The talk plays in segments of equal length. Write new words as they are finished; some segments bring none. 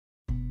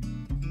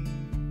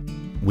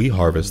we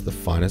harvest the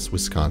finest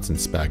Wisconsin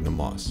sphagnum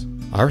moss.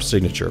 Our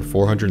signature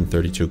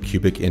 432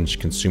 cubic inch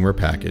consumer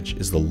package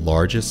is the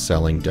largest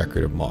selling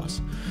decorative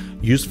moss.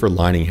 Used for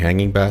lining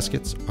hanging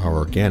baskets, our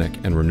organic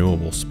and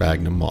renewable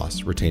sphagnum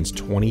moss retains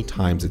 20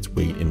 times its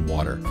weight in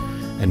water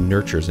and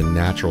nurtures a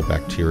natural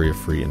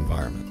bacteria-free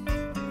environment.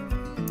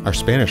 Our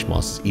Spanish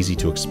moss is easy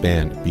to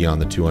expand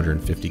beyond the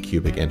 250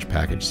 cubic inch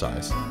package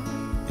size.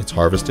 It's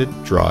harvested,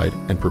 dried,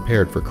 and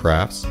prepared for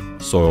crafts,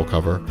 soil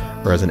cover,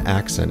 or as an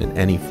accent in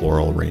any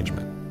floral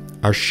arrangement.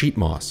 Our sheet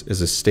moss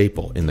is a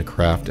staple in the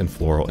craft and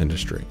floral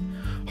industry.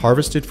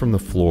 Harvested from the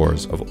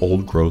floors of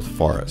old-growth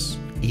forests,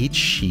 each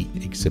sheet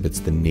exhibits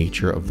the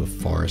nature of the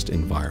forest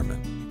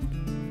environment.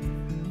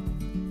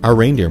 Our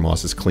reindeer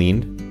moss is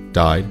cleaned,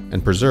 dyed,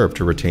 and preserved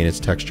to retain its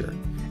texture.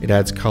 It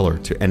adds color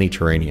to any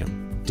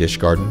terrarium, dish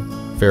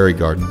garden, fairy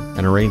garden,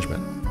 and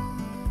arrangement.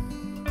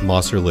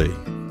 Moss & Lee,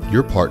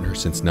 your partner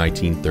since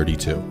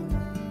 1932.